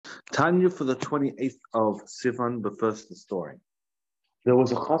Tanya for the 28th of Sivan, but first the story. There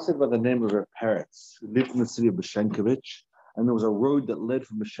was a chassid by the name of Petetz who lived in the city of Beshenkovich, and there was a road that led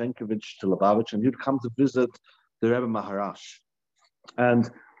from Beshenkovich to Lubavitch, and he'd come to visit the Rebbe Maharash. And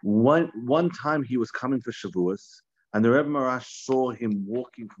one time he was coming for Shavuos, and the Rebbe Maharash saw him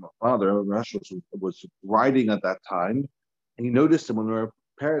walking from afar. The Rebbe Maharash was riding at that time, and he noticed him when the Rebbe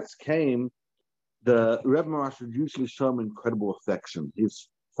Peretz came. The Rebbe Maharash would usually show him incredible affection. His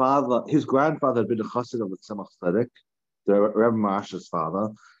grandfather had been a chassid of the Tzemach Tzedek, the Rebbe Maharash's father,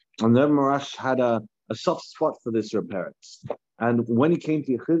 and the Rebbe Maharash had a soft spot for this Rebbe Peretz. And when he came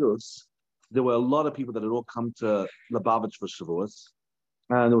to Yechidus, there were a lot of people that had all come to Lubavitch for Shavuos,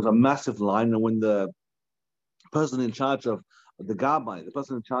 and there was a massive line. And when the person in charge of the gabbai, the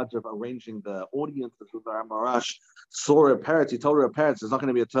person in charge of arranging the audiences with the Rebbe Maharash, saw Rebbe Peretz, he told Rebbe Peretz, "There's not going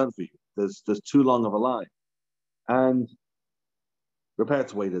to be a turn for you. There's too long of a line." And Rebbe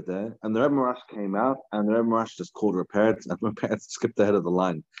Peretz waited there, and the Rebbe Maharash came out, and the Rebbe Maharash just called Rebbe Peretz, and Rebbe Peretz skipped ahead of the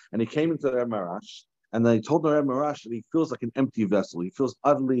line. And he came into the Rebbe Maharash, and they told the Rebbe Maharash that he feels like an empty vessel. He feels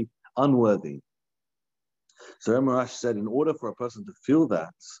utterly unworthy. So Rebbe Maharash said, in order for a person to feel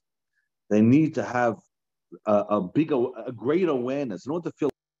that, they need to have a great awareness. In order to feel,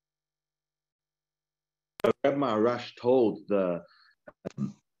 Rebbe Maharash told the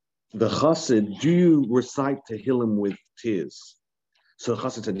chassid, "Do you recite Tehillim with tears?" So the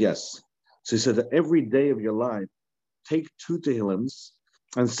chassid said yes. So he said that every day of your life, take 2 Tehillims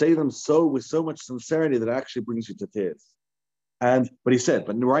and say them with so much sincerity that it actually brings you to tears. But he said,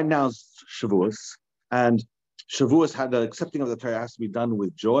 but right now is Shavuos, and Shavuos had the accepting of the Torah has to be done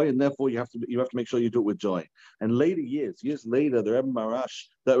with joy, and therefore you have to make sure you do it with joy. And years later, the Rebbe Maharash,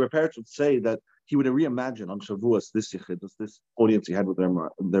 the Rebbe Peretz would say that he would reimagine on Shavuos this audience he had with the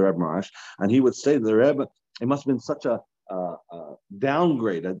Rebbe Maharash, and he would say to the Rebbe, it must have been such a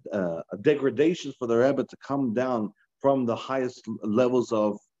downgrade, a degradation for the Rebbe to come down from the highest levels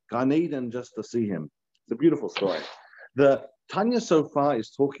of Gan Eden just to see him. It's a beautiful story. The Tanya so far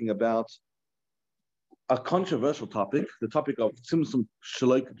is talking about a controversial topic, the topic of Tzimtzum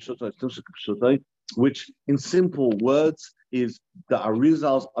Shaloi, which in simple words is the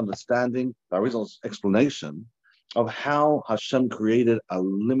Arizal's understanding, the Arizal's explanation of how Hashem created a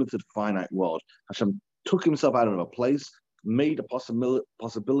limited, finite world. Hashem took himself out of a place, made a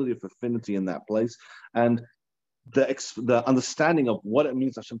possibility of infinity in that place, and the understanding of what it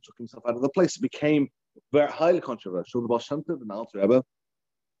means Hashem took himself out of the place became very highly controversial. The Baal Shem Tov and the Alter Rebbe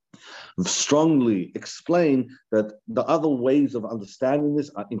strongly explain that the other ways of understanding this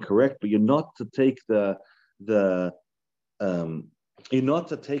are incorrect, but you're not to take it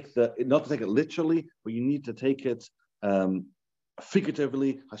literally, but you need to take it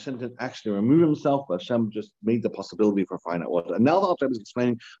figuratively. Hashem didn't actually remove himself, but Hashem just made the possibility for finite water. And now the Alter Rebbe is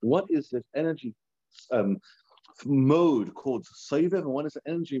explaining what is this energy mode called Sovev, and what is the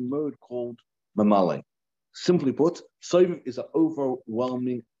energy mode called Mamale. Simply put, Sovev is an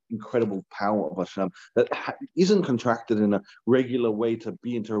overwhelming, incredible power of Hashem that isn't contracted in a regular way to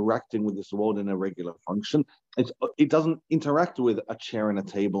be interacting with this world in a regular function. It doesn't interact with a chair and a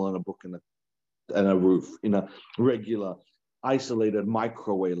table and a book and a roof in a regular, isolated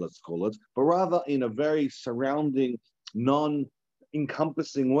microwave, let's call it, but rather in a very surrounding,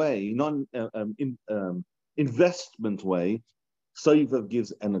 non-encompassing way, investment way. Sovev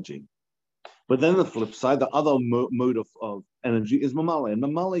gives energy. But then the flip side, the other mode of energy is Mamale. And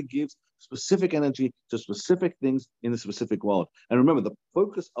Mamale gives specific energy to specific things in the specific world. And remember, the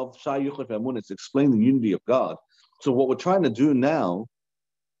focus of Shai Yuchot Ve'amun is to explain the unity of God. So what we're trying to do now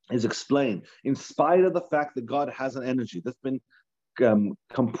is explain, in spite of the fact that God has an energy that's been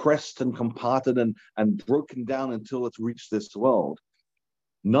compressed and comparted and broken down until it's reached this world,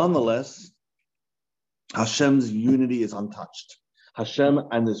 nonetheless, Hashem's unity is untouched. Hashem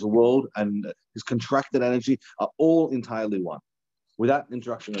and his world and his contracted energy are all entirely one. With that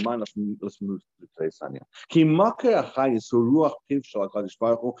introduction in mind, let's move to today's Tanya.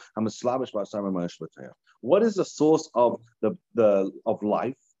 What is the source of of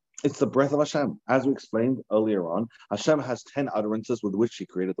life? It's the breath of Hashem. As we explained earlier on, Hashem has 10 utterances with which he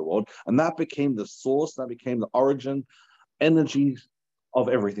created the world, and that became the source, that became the origin, energy of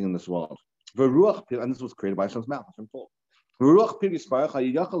everything in this world. And this was created by Hashem's mouth. Hashem talked. Now, the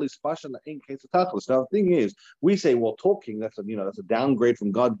thing is, we say, well, talking, that's a downgrade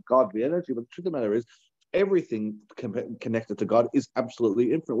from godly energy, but the truth of the matter is, everything connected to God is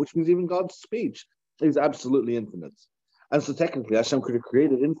absolutely infinite, which means even God's speech is absolutely infinite. And so technically, Hashem could have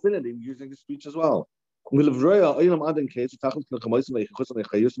created infinity using his speech as well. This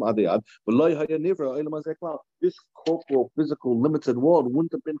corporal, physical, limited world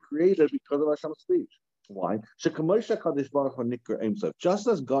wouldn't have been created because of Hashem's speech. Why? Just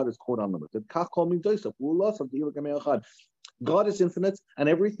as God is called unlimited, God is infinite, and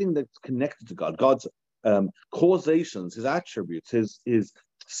everything that's connected to God, God's causations, His attributes, His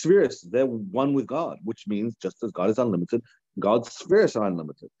spheres, they're one with God, which means just as God is unlimited, God's spheres are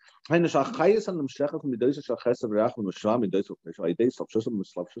unlimited. Hashem and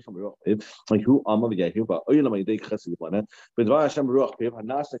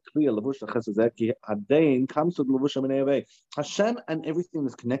everything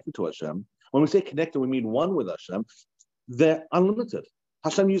that's connected to Hashem. When we say connected, we mean one with Hashem. They're unlimited.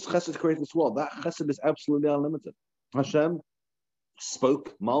 Hashem used chesed to create this world. That chesed is absolutely unlimited. Hashem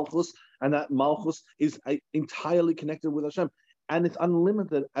spoke Malchus, and that Malchus is entirely connected with Hashem. And it's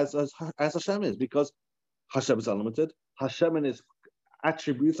unlimited as Hashem is, because Hashem is unlimited. Hashem and His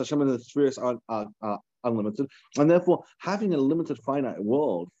attributes, Hashem and His spheres are unlimited. And therefore, having a limited, finite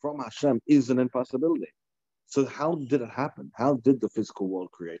world from Hashem is an impossibility. So how did it happen? How did the physical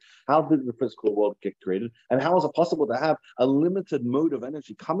world create? How did the physical world get created? And how is it possible to have a limited mode of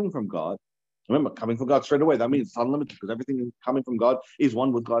energy coming from God? Remember, coming from God straight away, that means it's unlimited, because everything coming from God is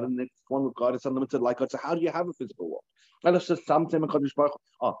one with God, and it's one with God, it's unlimited like God. So how do you have a physical world? And it's just something.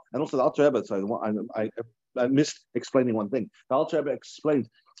 Oh, and also the Alter Rebbe, sorry, I missed explaining one thing. The Alter Rebbe explained,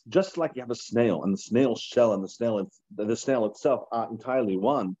 just like you have a snail, and the snail shell and the snail itself are entirely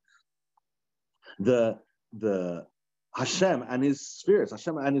one, the Hashem and His spheres,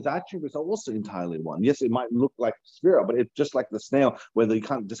 Hashem and His attributes are also entirely one. Yes, it might look like a sphere, but it's just like the snail, whether you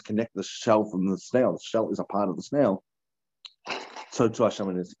can't disconnect the shell from the snail. The shell is a part of the snail. So to Hashem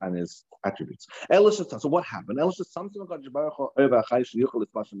and His attributes. So what happened?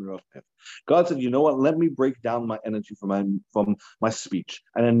 God said, you know what? Let me break down my energy from my speech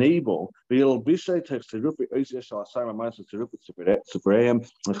and enable. Hashem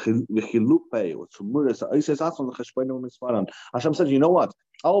said, you know what?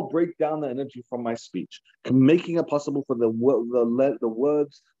 I'll break down the energy from my speech, making it possible for the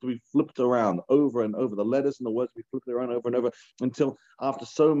words to be flipped around over and over, the letters and the words to be flipped around over and over, until after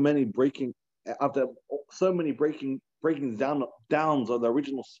so many breakings downs of the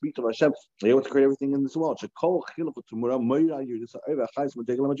original speech of Hashem, they're able to create everything in this world. You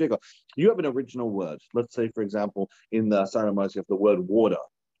have an original word. Let's say, for example, in the ceremonies, you have the word water.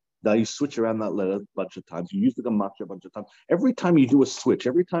 Now you switch around that letter a bunch of times. You use the gematria a bunch of times. Every time you do a switch,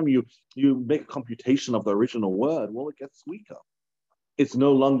 every time you make a computation of the original word, well, it gets weaker. It's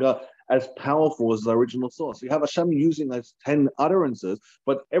no longer as powerful as the original source. You have Hashem using those 10 utterances,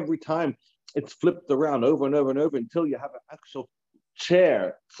 but every time it's flipped around over and over and over until you have an actual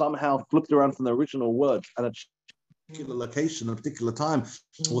chair somehow flipped around from the original words and a particular location, a particular time.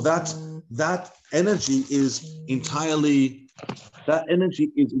 Well, that energy is entirely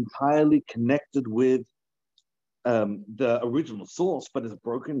connected with the original source, but it's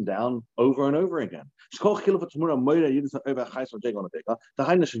broken down over and over again. So what happens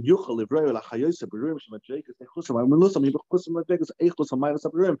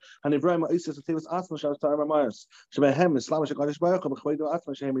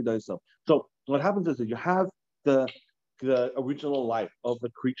is that you have the original life of the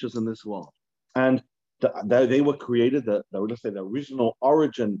creatures in this world, and they were created. The original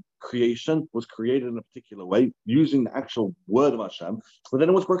origin creation was created in a particular way using the actual word of Hashem, but then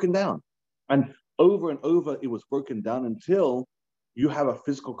it was broken down, and over it was broken down until you have a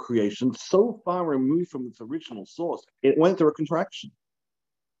physical creation so far removed from its original source, it went through a contraction.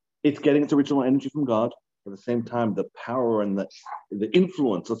 It's getting its original energy from God. At the same time, the power and the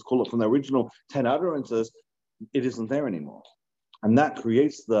influence, let's call it, from the original 10 utterances, it isn't there anymore, and that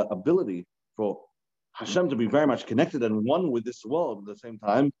creates the ability for Hashem to be very much connected and one with this world. At the same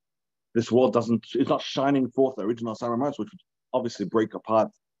time, this world it's not shining forth the original Saramars, which would obviously break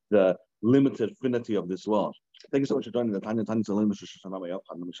apart the limited finity of this world. Thank you so much for joining the Tanya. Tanya Salim, Mr. Shana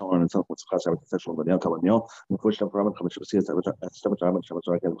and Michelle and self what's class with sexual video, Kalanio, and push them from Kamish Sia, you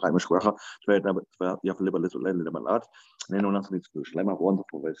have to live a little later than a lot, and anyone else needs to do. Shlema,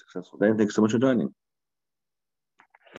 wonderful, very successful day. Thanks so much for joining.